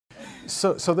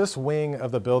So this wing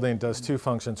of the building does two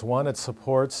functions. One, it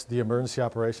supports the Emergency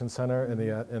Operations Center in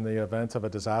the event of a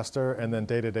disaster, and then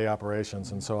day-to-day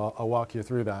operations. And so I'll walk you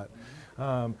through that.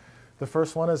 The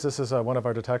first one is, this is one of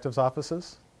our detectives'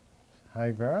 offices.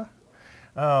 Hi, Vera.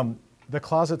 The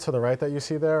closet to the right that you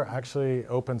see there actually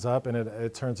opens up, and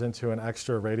it turns into an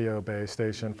extra radio bay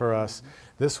station for us.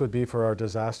 This would be for our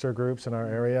disaster groups in our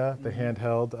area. The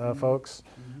handheld folks,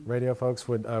 radio folks,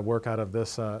 would work out of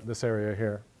this area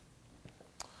here.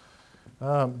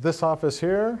 This office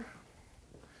here,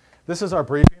 this is our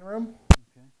briefing room.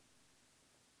 Okay.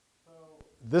 So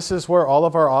this is where all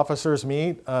of our officers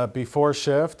meet before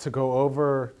shift to go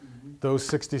over those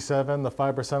 67, the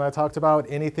 5% I talked about,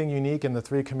 anything unique in the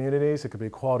three communities. It could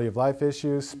be quality of life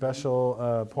issues,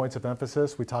 special points of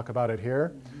emphasis. We talk about it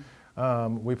here.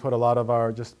 We put a lot of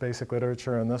our just basic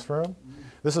literature in this room.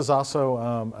 This is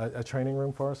also a training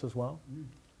room for us as well.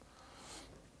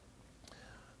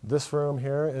 This room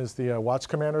here is the watch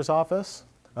commander's office.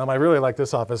 I really like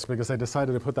this office because they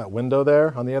decided to put that window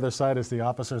there. On the other side is the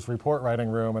officers' report writing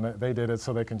room, and they did it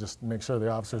so they can just make sure the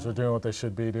officers are doing what they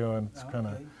should be doing. It's kind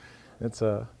of, it's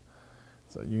a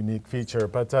unique feature.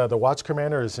 But the watch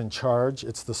commander is in charge.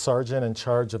 It's the sergeant in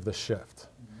charge of the shift.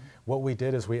 What we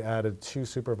did is we added 2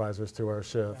 supervisors to our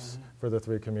shifts for the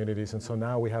 3 communities, and so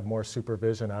now we have more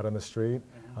supervision out on the street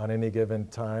on any given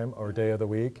time or day of the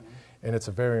week. And it's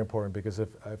very important because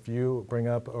if you bring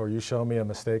up or you show me a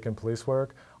mistake in police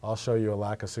work, I'll show you a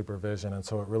lack of supervision. And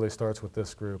so it really starts with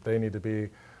this group. They need to be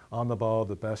on the ball,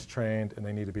 the best trained, and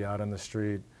they need to be out in the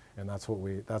street. And that's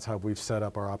how we've set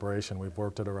up our operation. We've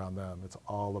worked it around them. It's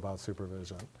all about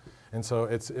supervision. And so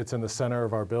it's in the center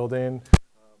of our building.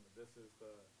 This is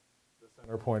the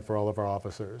center point for all of our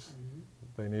officers.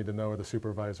 They need to know where the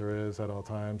supervisor is at all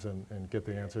times and get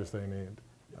the answers they need.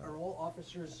 Are all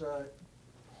officers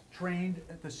trained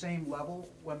at the same level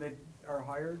when they are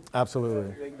hired?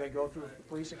 Absolutely. They go through the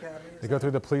police academy? They go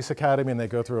through the police academy, and they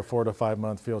go through a 4 to 5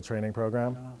 month field training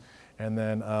program. And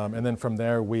then from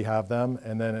there we have them,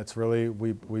 and then it's really,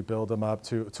 we build them up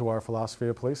to our philosophy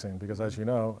of policing, because as you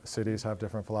know, cities have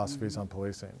different philosophies on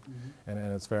policing, and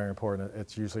it's very important.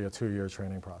 It's usually a 2-year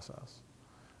training process.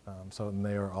 And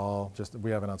they are all just,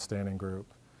 we have an outstanding group.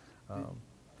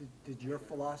 Did your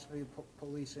philosophy of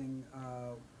policing,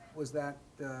 was that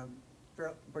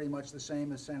pretty much the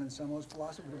same as San Anselmo's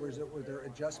philosophy, or were there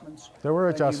adjustments? There were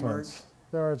adjustments.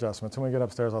 There are adjustments. When we get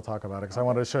upstairs, I'll talk about it, because I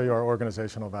wanted to show you our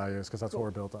organizational values, because that's what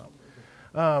we're built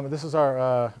on. This is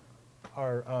our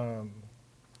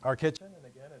kitchen, and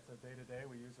again, it's a day-to-day.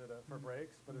 We use it for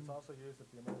breaks, but it's also used if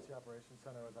the Emergency Operations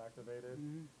Center is activated.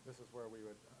 This is where we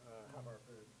would have our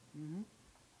food.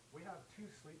 We have 2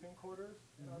 sleeping quarters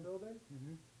in our building.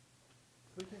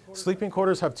 Sleeping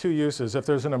quarters have 2 uses. If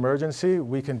there's an emergency,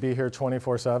 we can be here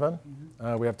 24/7.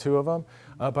 We have 2 of them.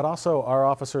 But also, our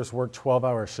officers work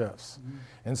 12-hour shifts.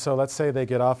 And so let's say they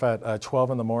get off at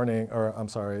 12 in the morning, or I'm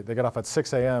sorry, they get off at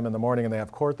 6 a.m. in the morning and they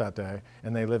have court that day,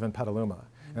 and they live in Petaluma.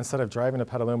 Instead of driving to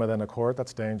Petaluma then to court,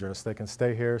 that's dangerous. They can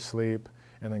stay here, sleep,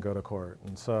 and then go to court.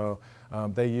 And so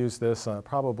they use this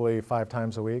probably 5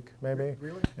 times a week, maybe.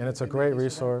 Really? And it's a great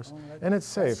resource. And it's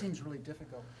safe. That seems really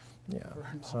difficult for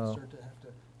an officer to have to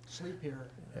sleep here.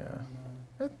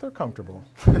 Yeah. They're comfortable.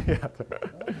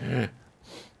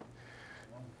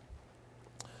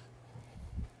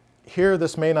 Here,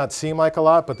 this may not seem like a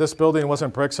lot, but this building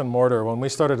wasn't bricks and mortar. When we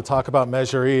started to talk about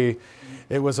Measure E,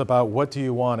 it was about what do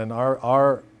you want? And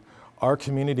our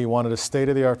community wanted a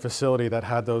state-of-the-art facility that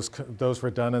had those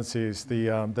redundancies,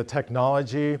 the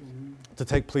technology to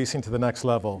take policing to the next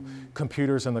level,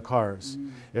 computers in the cars.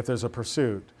 If there's a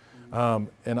pursuit,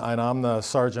 and I'm the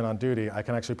sergeant on duty, I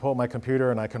can actually pull up my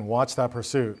computer and I can watch that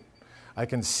pursuit. I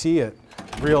can see it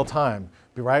real time,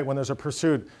 right? When there's a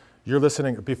pursuit, you're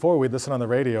listening, before we'd listen on the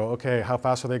radio, okay, how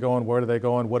fast are they going, where are they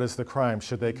going, what is the crime,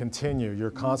 should they continue?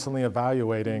 You're constantly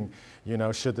evaluating, you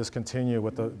know, should this continue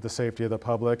with the safety of the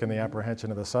public and the apprehension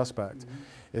of the suspect?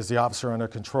 Is the officer under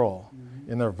control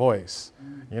in their voice?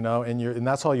 You know, and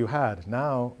that's all you had.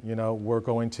 Now, you know, we're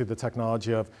going to the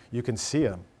technology of, you can see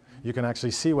them. You can actually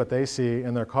see what they see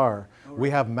in their car. We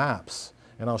have maps,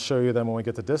 and I'll show you them when we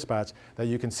get to dispatch, that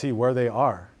you can see where they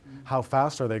are. How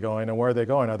fast are they going and where are they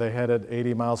going? Are they headed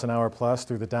 80 miles an hour plus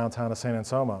through the downtown of San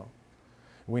Anselmo?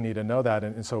 We need to know that,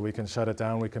 and so we can shut it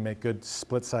down. We can make good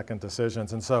split-second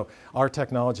decisions. And so our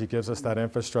technology gives us that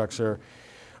infrastructure.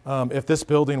 If this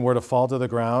building were to fall to the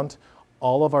ground,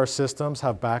 all of our systems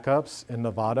have backups in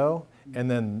Novato, and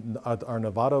then our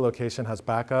Novato location has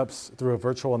backups through a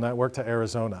virtual network to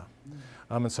Arizona.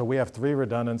 And so we have 3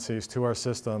 redundancies to our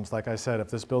systems. Like I said, if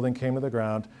this building came to the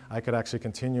ground, I could actually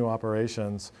continue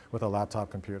operations with a laptop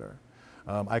computer.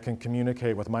 I can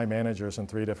communicate with my managers in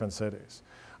 3 different cities.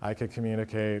 I could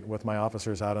communicate with my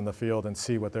officers out in the field and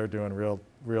see what they're doing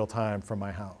real time from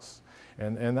my house.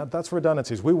 And that's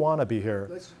redundancies. We want to be here.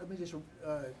 Let me just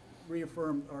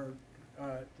reaffirm or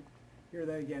hear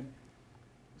that again.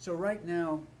 So right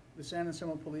now, the San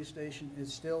Anselmo Police Station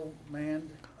is still manned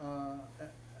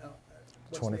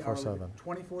 24/7.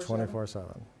 24/7?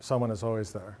 24/7. Someone is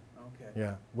always there. Okay.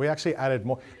 Yeah. We actually added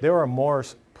more. There are more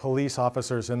police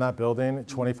officers in that building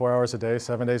 24 hours a day,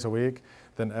 7 days a week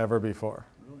than ever before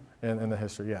in the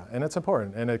history. Yeah. And it's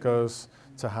important. And it goes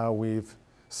to how we've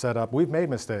set up. We've made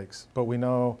mistakes, but we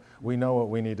know what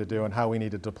we need to do and how we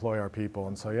need to deploy our people.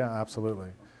 And so, yeah, absolutely.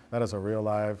 That is a real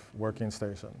live working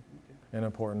station and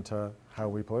important to how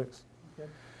we police. Okay.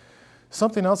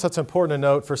 Something else that's important to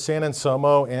note for San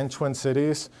Anselmo and Twin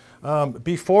Cities,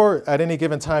 before at any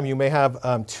given time you may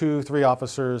have 2, 3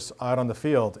 officers out on the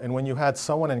field, and when you had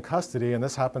someone in custody, and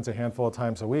this happens a handful of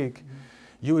times a week,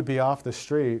 you would be off the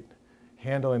street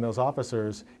handling those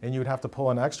officers, and you would have to pull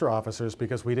in extra officers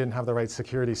because we didn't have the right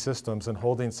security systems and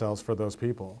holding cells for those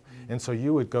people. And so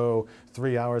you would go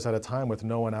 3 hours at a time with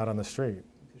no one out on the street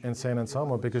in San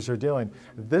Anselmo because you're dealing.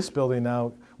 This building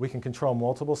now, we can control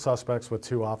multiple suspects with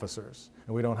 2 officers,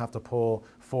 and we don't have to pull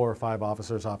 4 or 5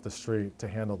 officers off the street to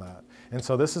handle that. And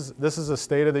so this is a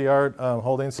state-of-the-art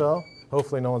holding cell.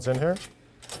 Hopefully no one's in here.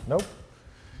 Nope.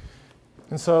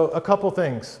 And so a couple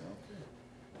things.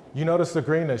 You notice the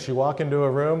greenness. You walk into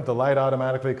a room, the light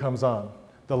automatically comes on.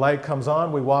 The light comes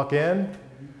on, we walk in.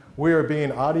 We are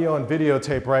being audio and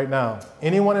videotaped right now.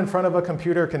 Anyone in front of a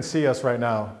computer can see us right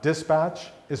now.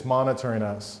 Dispatch is monitoring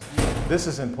us. This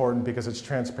is important because it's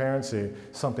transparency.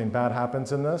 Something bad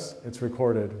happens in this, it's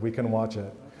recorded. We can watch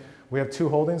it. We have 2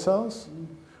 holding cells.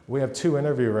 We have 2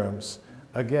 interview rooms.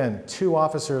 Again, 2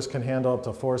 officers can handle up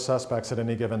to 4 suspects at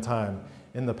any given time.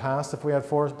 In the past, if we had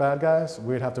 4 bad guys,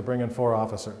 we'd have to bring in 4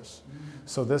 officers.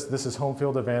 So this is home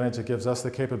field advantage. It gives us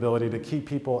the capability to keep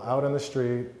people out in the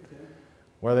street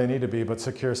where they need to be, but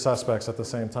secure suspects at the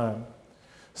same time.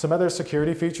 Some other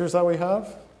security features that we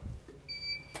have.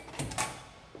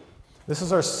 This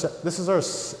is our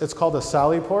it's called a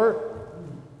Sally port.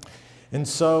 And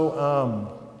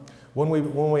so when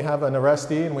we have an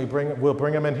arrestee and we'll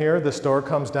bring them in here, this door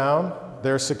comes down,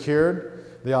 they're secured.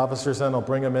 The officers then will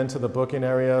bring them into the booking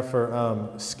area for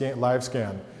live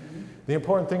scan. The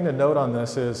important thing to note on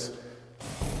this is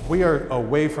we are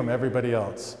away from everybody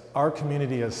else. Our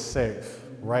community is safe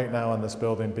right now in this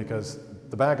building because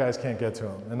the bad guys can't get to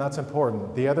them, and that's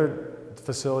important. The other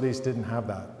facilities didn't have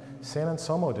that. San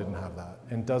Anselmo didn't have that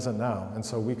and doesn't now, and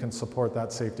so we can support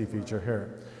that safety feature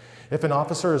here. If an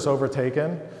officer is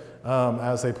overtaken,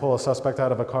 as they pull a suspect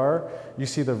out of a car, you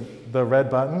see the red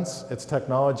buttons. It's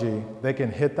technology. They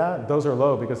can hit that. Those are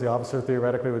low because the officer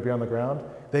theoretically would be on the ground.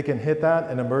 They can hit that.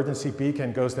 An emergency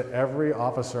beacon goes to every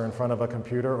officer in front of a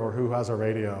computer or who has a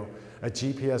radio. A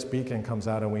GPS beacon comes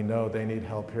out and we know they need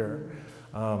help here.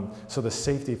 So the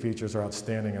safety features are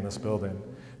outstanding in this building.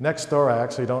 Next door, I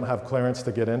actually don't have clearance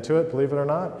to get into it, believe it or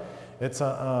not. It's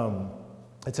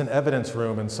an evidence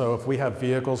room, and so if we have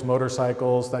vehicles,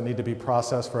 motorcycles that need to be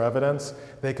processed for evidence,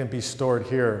 they can be stored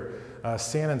here.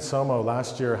 San Anselmo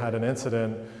last year had an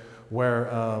incident where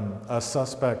a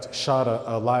suspect shot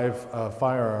a live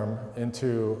firearm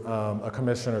into a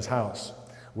commissioner's house.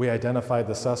 We identified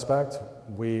the suspect.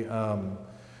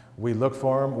 We looked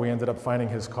for him. We ended up finding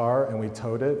his car, and we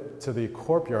towed it to the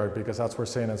corp yard because that's where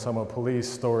San Anselmo police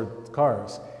stored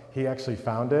cars. He actually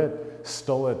found it,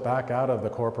 stole it back out of the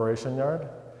corporation yard,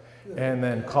 and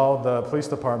then called the police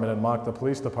department and mocked the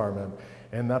police department.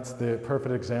 And that's the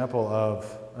perfect example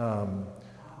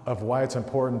of why it's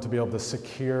important to be able to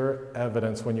secure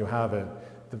evidence when you have it.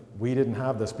 We didn't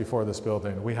have this before this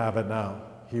building. We have it now.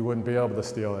 He wouldn't be able to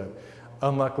steal it.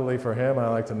 Unluckily for him, I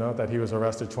like to note that he was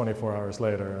arrested 24 hours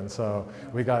later, and so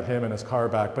we got him and his car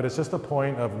back. But it's just a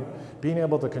point of being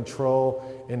able to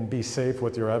control and be safe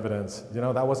with your evidence. You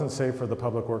know, that wasn't safe for the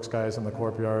public works guys in the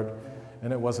corp yard,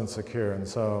 and it wasn't secure. And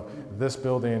so this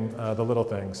building, the little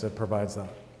things, it provides that.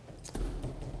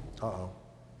 Uh-oh.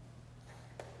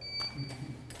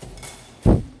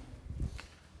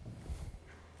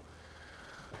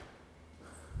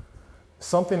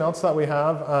 Something else that we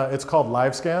have, it's called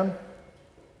Live Scan.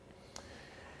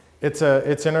 It's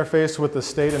interfaced with the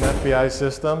state and FBI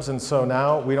systems, and so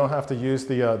now we don't have to use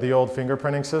the old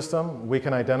fingerprinting system. We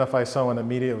can identify someone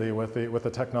immediately with the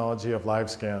technology of Live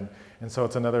Scan. And so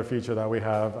it's another feature that we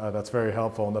have that's very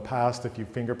helpful. In the past, if you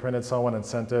fingerprinted someone and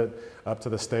sent it up to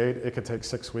the state, it could take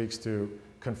 6 weeks to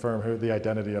confirm the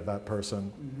identity of that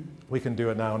person. Mm-hmm. We can do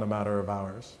it now in a matter of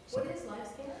hours. So. What is Live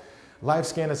Scan? Live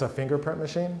Scan is a fingerprint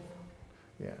machine.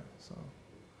 Yeah, so.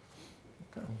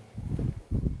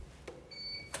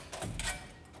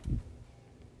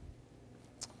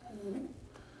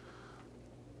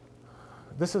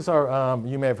 This is our,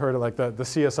 you may have heard of like the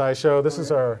CSI show. This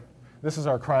is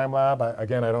our crime lab.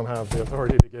 Again, I don't have the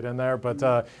authority to get in there, but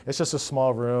it's just a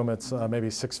small room. It's maybe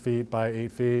 6 feet by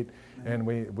 8 feet.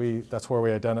 And that's where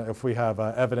we identify, if we have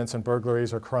evidence in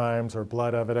burglaries or crimes or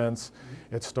blood evidence,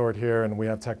 it's stored here, and we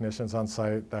have technicians on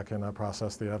site that can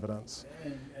process the evidence.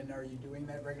 And are you doing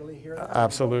that regularly here?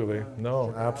 Absolutely.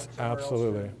 No,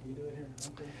 absolutely. You do it here?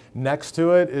 Okay. Next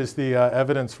to it is the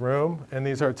evidence room, and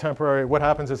these are temporary. What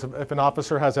happens is if an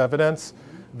officer has evidence,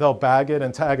 they'll bag it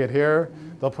and tag it here.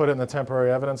 They'll put it in the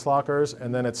temporary evidence lockers,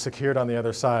 and then it's secured on the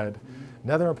other side.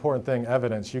 Another important thing,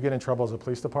 evidence. You get in trouble as a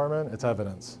police department, it's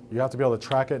evidence. You have to be able to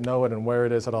track it, know it, and where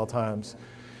it is at all times.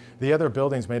 The other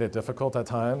buildings made it difficult at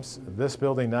times. This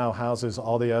building now houses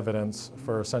all the evidence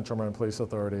for Central Marin Police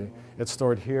Authority. It's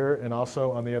stored here and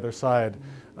also on the other side.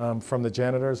 From the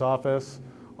janitor's office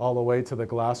all the way to the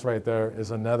glass right there is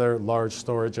another large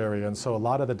storage area. And so a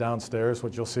lot of the downstairs,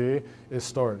 what you'll see, is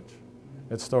storage.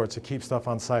 It's storage to keep stuff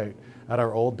on site. At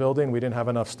our old building, we didn't have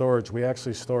enough storage. We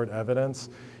actually stored evidence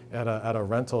at a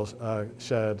rental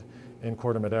shed in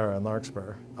Corte Madera in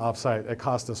Larkspur, off-site. It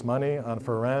cost us money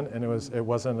for rent, and it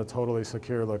wasn't a totally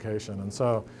secure location. And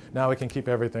so now we can keep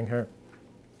everything here.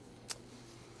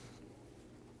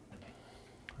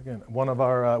 Again, one of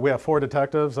our, we have 4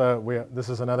 detectives. This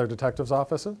is another detective's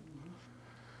office.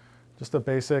 Just a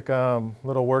basic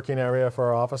little working area for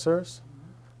our officers.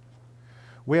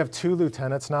 We have 2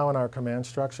 lieutenants now in our command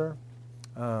structure.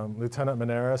 Lieutenant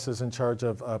Menares is in charge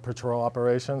of patrol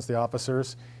operations, the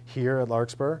officers here at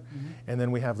Larkspur. And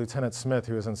then we have Lieutenant Smith,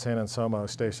 who is in San Anselmo,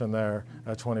 stationed there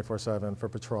 24/7 for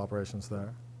patrol operations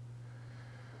there.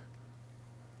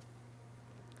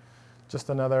 Just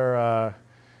another,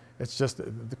 it's just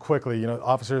quickly, you know,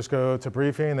 officers go to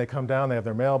briefing, they come down, they have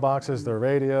their mailboxes, their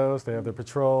radios, they have their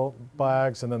patrol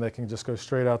bags, and then they can just go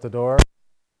straight out the door.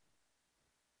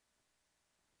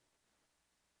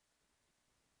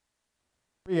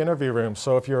 Interview room.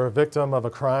 So if you're a victim of a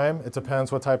crime, it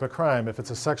depends what type of crime. If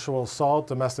it's a sexual assault,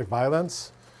 domestic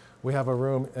violence, we have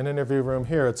an interview room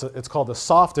here. It's called a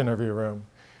soft interview room.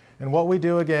 And what we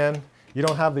do again, you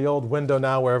don't have the old window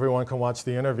now where everyone can watch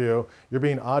the interview. You're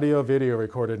being audio video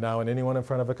recorded now, and anyone in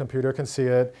front of a computer can see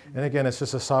it. And again, it's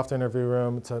just a soft interview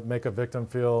room to make a victim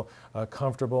feel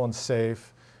comfortable and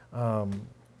safe.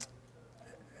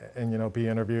 And you know, be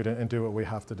interviewed and do what we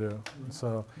have to do.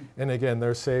 So, and again,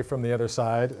 they're safe from the other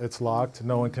side. It's locked.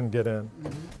 No one can get in.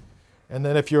 And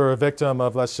then if you're a victim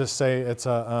of, let's just say it's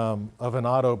of an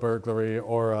auto burglary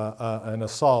or an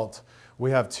assault,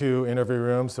 we have 2 interview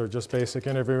rooms. They're just basic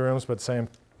interview rooms, but same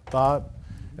thought.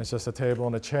 It's just a table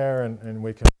and a chair, and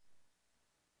we can.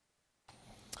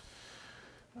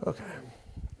 Okay.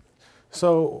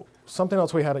 So something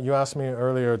else we had, you asked me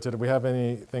earlier, did we have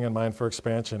anything in mind for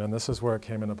expansion? And this is where it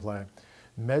came into play.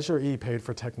 Measure E paid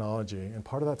for technology, and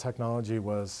part of that technology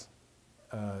was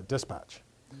dispatch.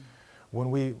 When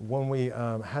we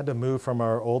had to move from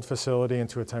our old facility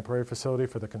into a temporary facility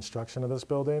for the construction of this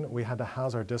building, we had to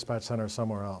house our dispatch center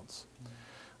somewhere else.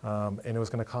 And it was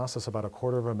going to cost us about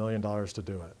 $250,000 to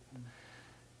do it.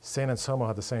 San Anselmo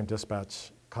had the same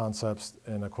dispatch concepts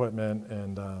and equipment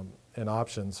and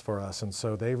options for us. And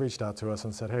so they reached out to us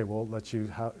and said, hey, we'll let you,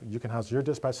 you can house your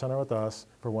dispatch center with us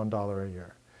for $1 a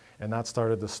year. And that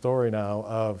started the story now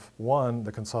of 1,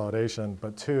 the consolidation,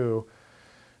 but 2,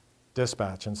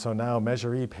 dispatch. And so now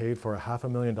Measure E paid for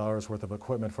 $500,000 worth of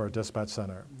equipment for our dispatch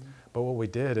center. But what we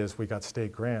did is we got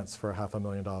state grants for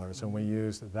 $500,000, and we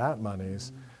used that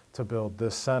monies to build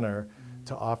this center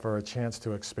to offer a chance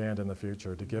to expand in the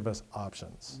future, to give us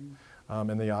options.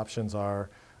 And the options are,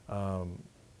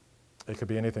 it could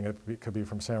be anything. It could be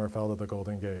from San Rafael to the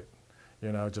Golden Gate,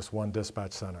 you know, just 1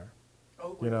 dispatch center.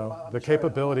 Oh, you know, I'm the sorry,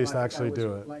 capabilities to actually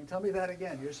do it. Tell me that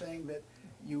again. You're saying that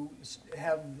you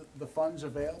have the funds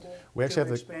available We actually to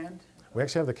have expand? We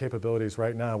actually have the capabilities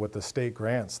right now with the state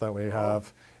grants that we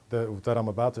have that I'm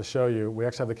about to show you. We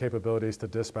actually have the capabilities to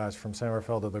dispatch from San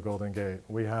Rafael to the Golden Gate.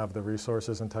 We have the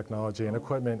resources and technology and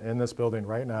equipment in this building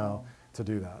right now to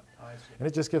do that. And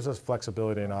it just gives us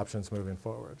flexibility and options moving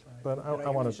forward. But I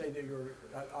want to say that your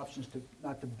options to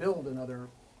not to build another.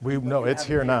 No, it's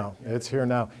here now. It's here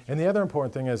now. And the other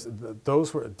important thing is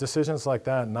those were decisions like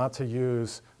that, not to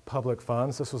use public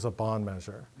funds. This was a bond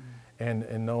measure. And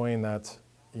knowing that,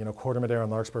 you know, Corte Madera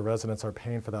and Larkspur residents are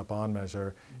paying for that bond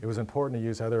measure, it was important to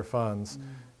use other funds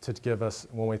to give us,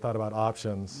 when we thought about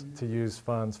options, to use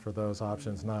funds for those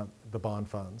options, not the bond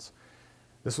funds.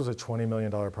 This was a $20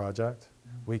 million project.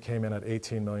 We came in at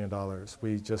 $18 million.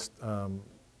 We just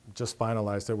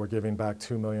finalized it. We're giving back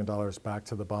 $2 million back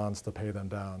to the bonds to pay them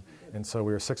down. And so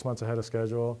we were 6 months ahead of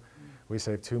schedule. We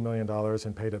saved $2 million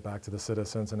and paid it back to the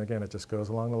citizens. And again, it just goes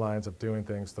along the lines of doing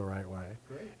things the right way.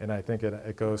 Great. And I think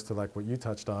it goes to like what you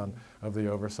touched on of the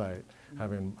oversight,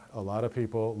 having a lot of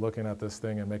people looking at this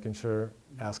thing and making sure,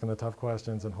 asking the tough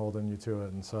questions and holding you to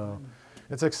it. And so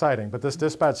it's exciting. But this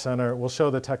dispatch center will show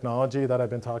the technology that I've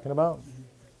been talking about.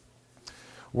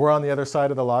 We're on the other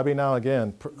side of the lobby now,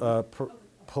 again,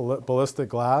 ballistic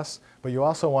glass, but you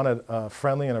also want it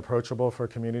friendly and approachable for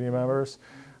community members.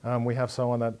 We have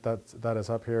someone that is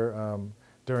up here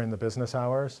during the business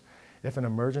hours. If an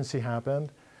emergency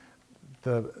happened,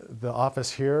 the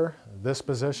office here, this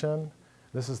position,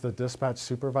 this is the dispatch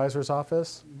supervisor's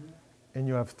office, and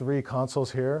you have 3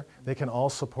 consoles here. They can all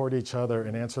support each other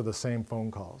and answer the same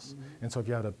phone calls. And so if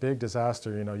you had a big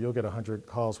disaster, you know, you'll get 100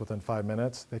 calls within 5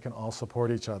 minutes. They can all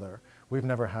support each other. We've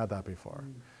never had that before.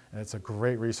 And it's a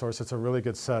great resource. It's a really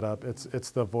good setup.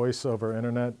 It's the voice over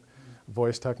internet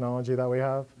voice technology that we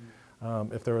have.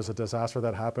 If there was a disaster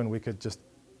that happened, we could just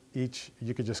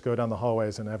you could just go down the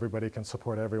hallways and everybody can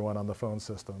support everyone on the phone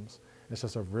systems. It's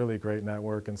just a really great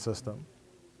network and system.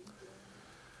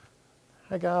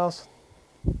 Hey, gals.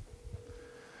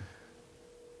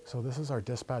 So this is our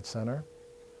dispatch center.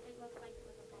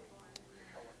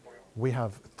 We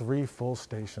have 3 full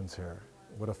stations here.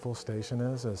 What a full station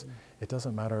is it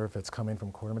doesn't matter if it's coming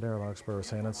from Corte Madera, Larkspur, or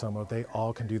San Anselmo, they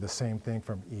all can do the same thing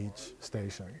from each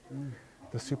station.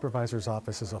 The supervisor's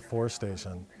office is a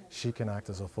 4-station. She can act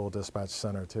as a full dispatch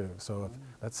center too. So if,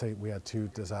 let's say we had 2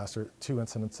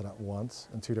 incidents at once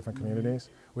in 2 different communities,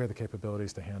 we have the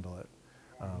capabilities to handle it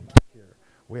here.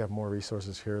 We have more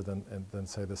resources here than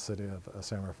say the city of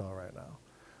San Rafael right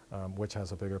now, which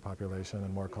has a bigger population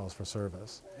and more calls for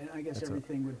service. And I guess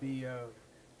everything would be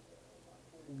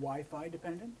Wi-Fi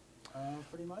dependent,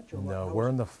 pretty much? Or No, we're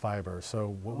in the fiber.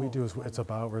 So what we do is it's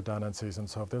about redundancies. And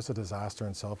so if there's a disaster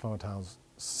and cell phone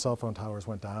towers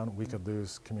went down, we could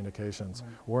lose communications.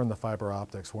 Right. We're in the fiber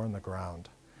optics. We're in the ground.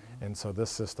 And so this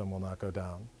system will not go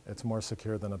down. It's more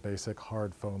secure than a basic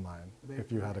hard phone line, if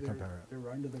you had to compare it.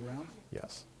 They're under the ground?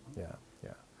 Yes, yeah.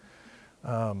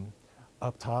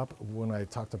 Up top, when I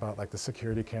talked about like the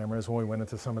security cameras, when we went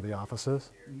into some of the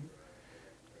offices,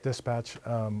 dispatch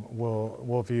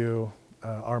will view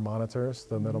our monitors,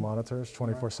 the middle monitors,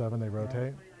 24/7, they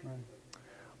rotate. Right.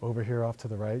 Over here off to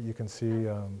the right, you can see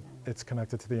it's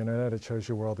connected to the internet. It shows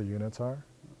you where all the units are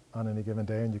on any given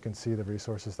day, and you can see the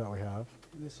resources that we have.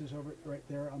 This is over right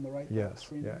there on the right Yes,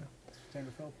 screen? yeah. San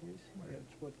Rafael Police?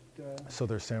 That's what, So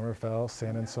there's San Rafael,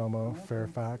 San Anselmo,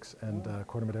 Fairfax, and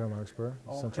Corte Madera, Larkspur,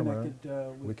 all Central Marin.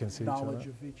 connected We with can see each knowledge other.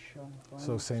 of each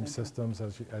So same systems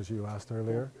as you asked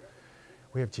earlier.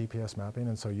 We have GPS mapping,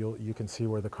 and so you can see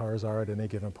where the cars are at any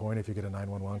given point. If you get a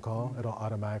 911 call, it'll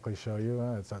automatically show you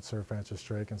it's at Sir Francis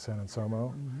Drake and San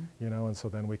Anselmo, you know, and so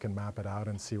then we can map it out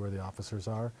and see where the officers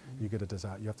are. You get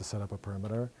you have to set up a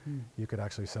perimeter. You could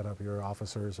actually set up your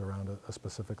officers around a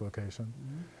specific location.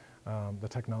 The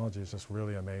technology is just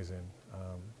really amazing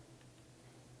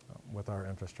with our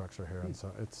infrastructure here, and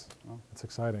so it's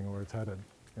exciting where it's headed.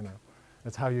 You know,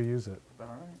 it's how you use it. All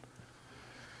right.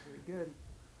 Very good.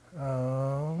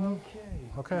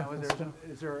 Okay. Now,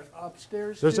 is there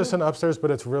upstairs There's too? just an upstairs, but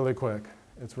it's really quick.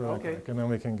 It's really Okay. quick, and then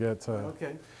we can get to.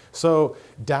 Okay. So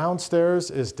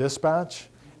downstairs is dispatch.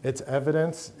 It's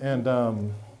evidence and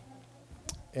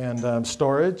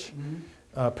storage,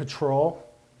 patrol.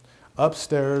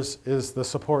 Upstairs is the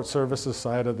support services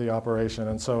side of the operation,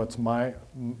 and so it's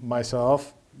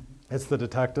myself, it's the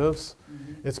detectives,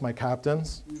 it's my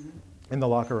captains, in the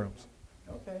locker rooms.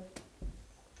 Okay.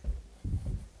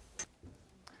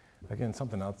 Again,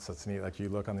 something else that's neat, like you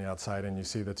look on the outside and you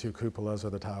see the 2 cupolas or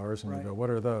the towers, and Right. you go, what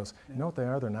are those? Yeah. You know what they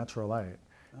are? They're natural light.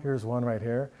 Here's one right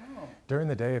here. Oh. During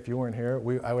the day, if you weren't here,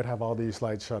 I would have all these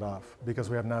lights shut off because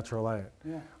we have natural light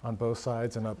on both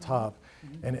sides and up top.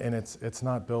 And it's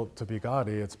not built to be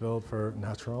gaudy, it's built for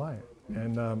natural light.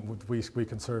 And we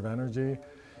conserve energy.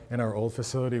 In our old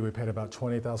facility, we paid about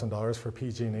 $20,000 for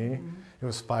PG&E. It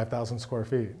was 5,000 square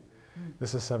feet.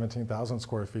 This is 17,000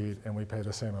 square feet, and we pay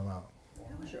the same amount.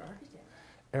 Who was your architect?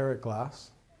 Eric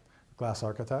Glass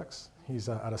Architects. He's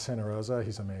out of Santa Rosa.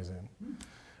 He's amazing.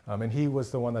 And he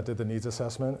was the one that did the needs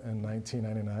assessment in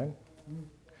 1999.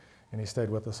 And he stayed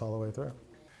with us all the way through.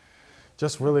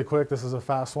 Just really quick, this is a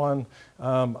fast one.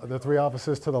 The 3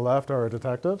 offices to the left are our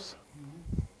detectives.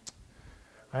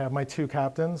 I have my 2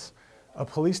 captains. A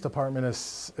police department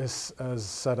is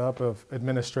set up of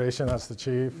administration, that's the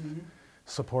chief,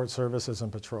 support services,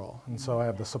 and patrol. And so I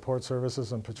have the support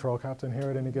services and patrol captain here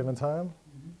at any given time.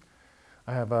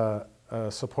 I have a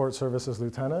support services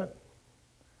lieutenant.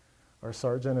 Our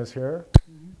sergeant is here.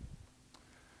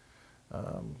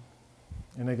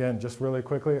 And again, just really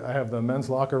quickly, I have the men's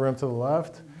locker room to the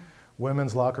left,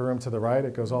 women's locker room to the right.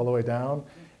 It goes all the way down.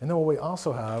 And then what we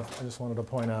also have, I just wanted to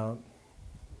point out,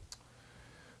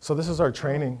 so this is our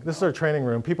training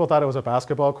room. People thought it was a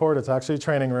basketball court. It's actually a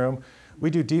training room.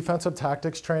 We do defensive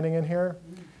tactics training in here.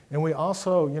 And we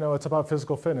also, you know, it's about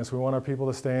physical fitness. We want our people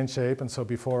to stay in shape. And so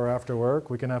before or after work,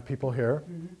 we can have people here.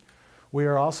 We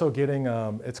are also getting,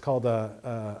 it's called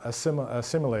a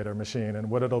simulator machine. And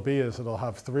what it'll be is it'll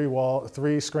have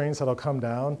three screens that'll come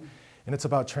down. And it's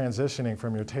about transitioning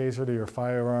from your taser to your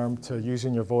firearm to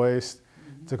using your voice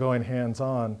to going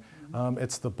hands-on.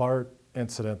 It's the BART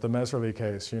incident, the Meserly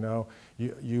case. You know,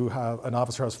 you have an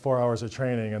officer has 4 hours of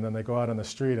training, and then they go out in the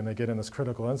street and they get in this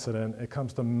critical incident. It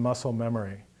comes to muscle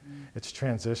memory. It's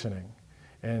transitioning,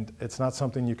 and it's not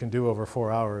something you can do over 4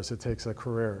 hours. It takes a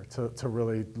career to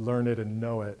really learn it and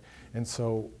know it. And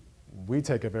so we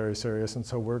take it very serious, and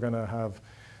so we're going to have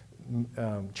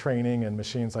training and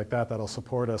machines like that that'll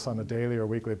support us on a daily or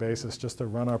weekly basis just to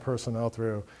run our personnel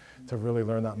through to really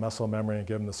learn that muscle memory and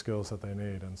give them the skills that they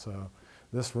need. And so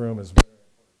this room is very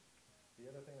important. The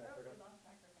other thing I forgot.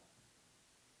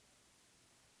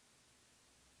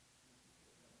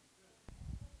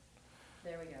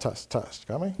 There we go. Test.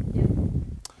 Got me? Yep.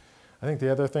 I think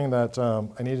the other thing that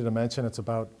I needed to mention, it's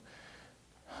about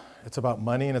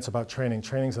money and it's about training.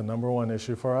 Training's the #1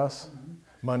 issue for us.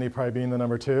 Money probably being the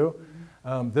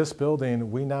 #2. This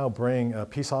building, we now bring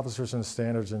Peace Officers and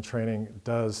Standards and Training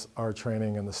does our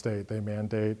training in the state. They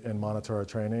mandate and monitor our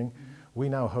training. We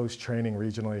now host training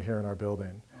regionally here in our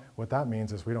building. What that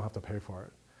means is we don't have to pay for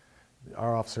it.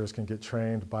 Our officers can get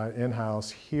trained by in-house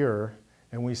here,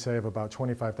 and we save about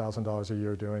 $25,000 a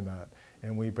year doing that.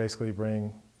 And we basically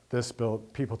bring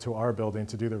people to our building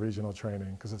to do the regional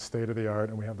training because it's state of the art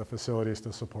and we have the facilities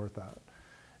to support that.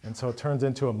 And so it turns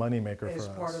into a moneymaker for us.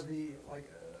 As part of the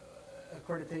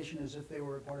accreditation, as if they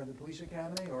were part of the police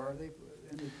academy, or are they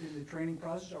in the training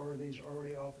process, or are these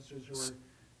already officers who are?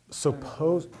 So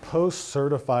post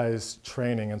certifies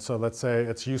training, and so let's say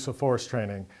it's use of force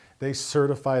training. They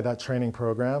certify that training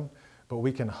program, but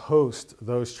we can host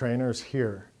those trainers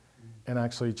here and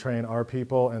actually train our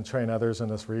people and train others in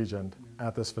this region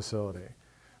at this facility.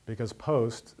 Because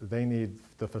post, they need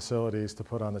the facilities to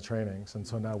put on the trainings, and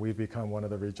so now we've become one of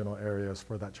the regional areas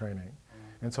for that training.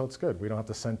 And so it's good. We don't have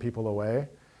to send people away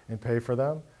and pay for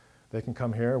them. They can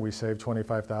come here, we save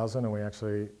 $25,000, and we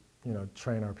actually, you know,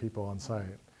 train our people on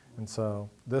site. And so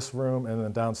this room and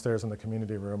then downstairs in the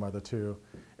community room are the 2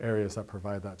 areas that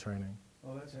provide that training.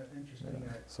 Well, that's an interesting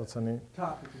So it's a neat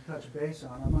topic to touch base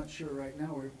on. I'm not sure right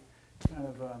now. We're kind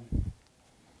of,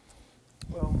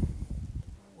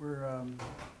 we're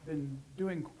been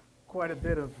doing quite a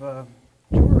bit of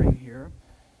touring here.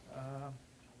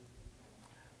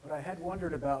 But I had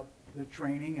wondered about the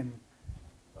training and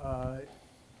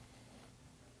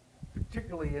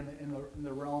particularly in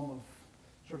the realm of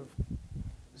sort of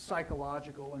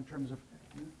psychological, in terms of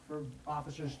for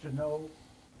officers to know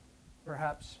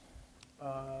perhaps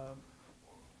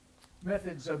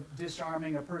methods of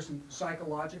disarming a person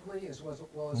psychologically as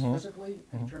well as physically,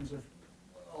 in terms of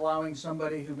allowing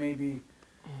somebody who may be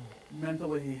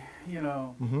mentally, you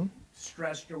know,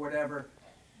 stressed or whatever.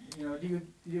 You know,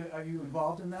 are you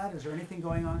involved in that? Is there anything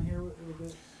going on here with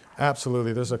this?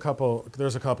 Absolutely. There's a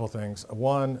couple things.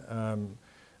 One,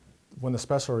 when the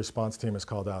special response team is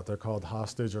called out, they're called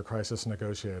hostage or crisis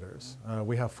negotiators.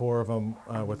 We have 4 of them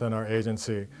within our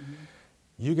agency.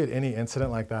 You get any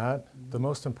incident like that, the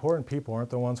most important people aren't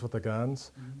the ones with the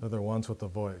guns, they're the ones with the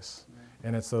voice.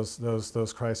 And it's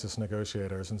those crisis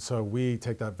negotiators. And so we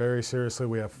take that very seriously.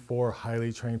 We have 4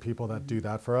 highly trained people that do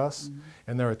that for us,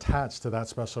 and they're attached to that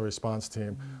special response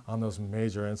team on those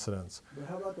major incidents. But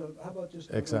how about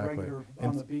just Exactly. regular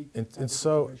on the beat? And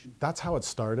so that's how it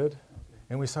started.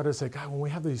 And we started to say, God, when we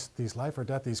have these life or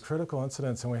death, these critical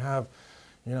incidents, and we have,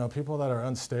 you know, people that are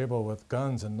unstable with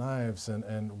guns and knives,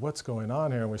 and what's going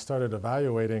on here? And we started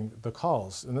evaluating the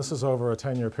calls. And this is over a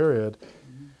 10-year period.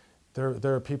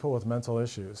 There are people with mental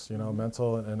issues, you know,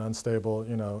 mental and unstable,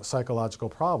 you know, psychological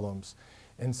problems.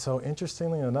 And so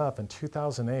interestingly enough, in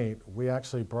 2008, we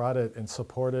actually brought it and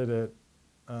supported it,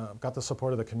 got the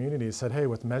support of the community, said, hey,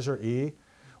 with Measure E,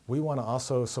 we want to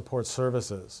also support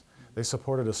services. They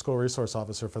supported a school resource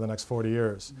officer for the next 40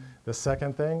 years. The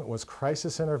second thing was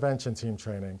crisis intervention team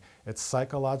training. It's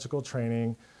psychological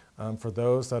training for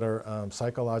those that are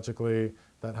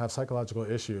that have psychological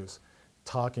issues.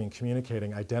 Talking,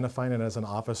 communicating, identifying it as an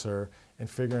officer, and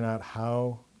figuring out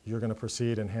how you're going to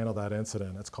proceed and handle that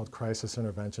incident. It's called crisis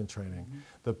intervention training.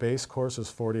 The base course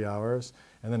is 40 hours,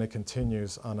 and then it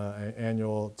continues on an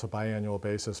annual to biannual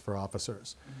basis for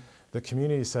officers. the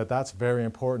community said that's very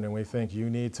important, and we think you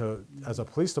need to, as a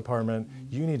police department,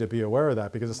 you need to be aware of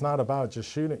that, because it's not about just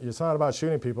shooting. It's not about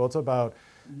shooting people. It's about,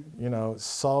 you know,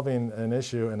 solving an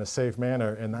issue in a safe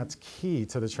manner, and that's key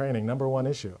to the training. #1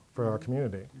 issue for our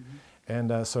community.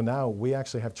 And so now we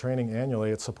actually have training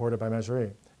annually. It's supported by Measure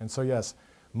E. And so yes,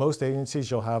 most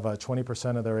agencies, you'll have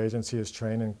 20% of their agency is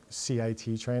trained in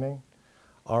CIT training.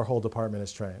 Our whole department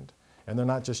is trained. And they're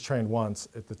not just trained once,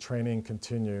 the training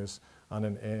continues on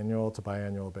an annual to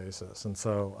biannual basis. And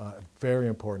so very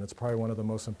important. It's probably one of the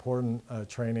most important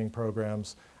training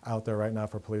programs out there right now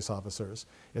for police officers.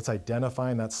 It's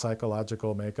identifying that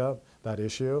psychological makeup, that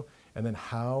issue, and then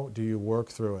how do you work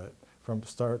through it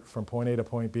from point A to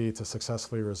point B to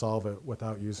successfully resolve it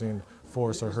without using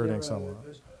force or hurting someone.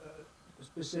 A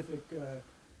specific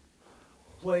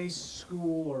place,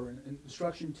 school, or an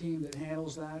instruction team that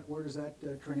handles that? Where does that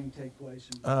training take place?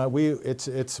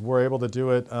 We're able to do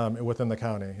it within the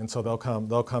county, and so they'll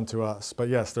come to us. But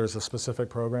yes, there's a specific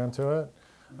program to it,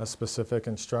 a specific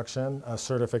instruction, a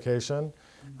certification,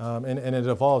 and it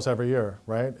evolves every year,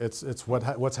 right? It's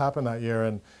what's happened that year,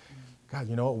 and God,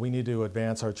 you know what? We need to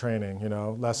advance our training. You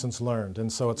know, lessons learned,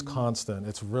 and so it's constant.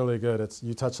 It's really good.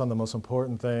 You touched on the most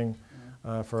important thing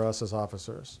for us as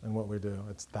officers and what we do.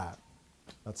 It's that.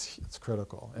 It's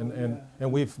critical,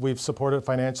 and we've supported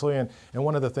financially, and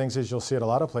one of the things is you'll see at a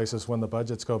lot of places when the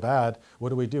budgets go bad, what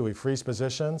do? We freeze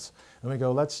positions, and we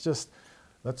go, let's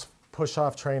push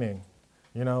off training,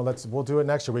 you know, we'll do it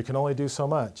next year. We can only do so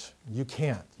much. You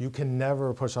can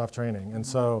never push off training, and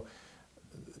so,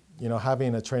 you know,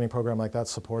 having a training program like that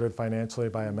supported financially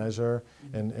by a measure,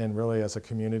 and really as a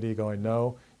community going,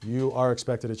 no, you are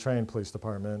expected to train, police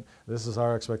department. This is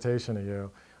our expectation of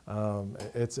you.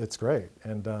 It's great,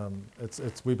 and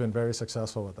we've been very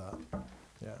successful with that.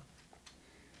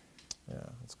 Yeah,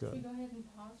 it's good. Should we go ahead and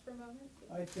pause for a moment?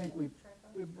 I think we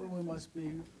must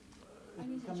be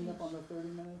coming up on the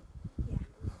 30-minute.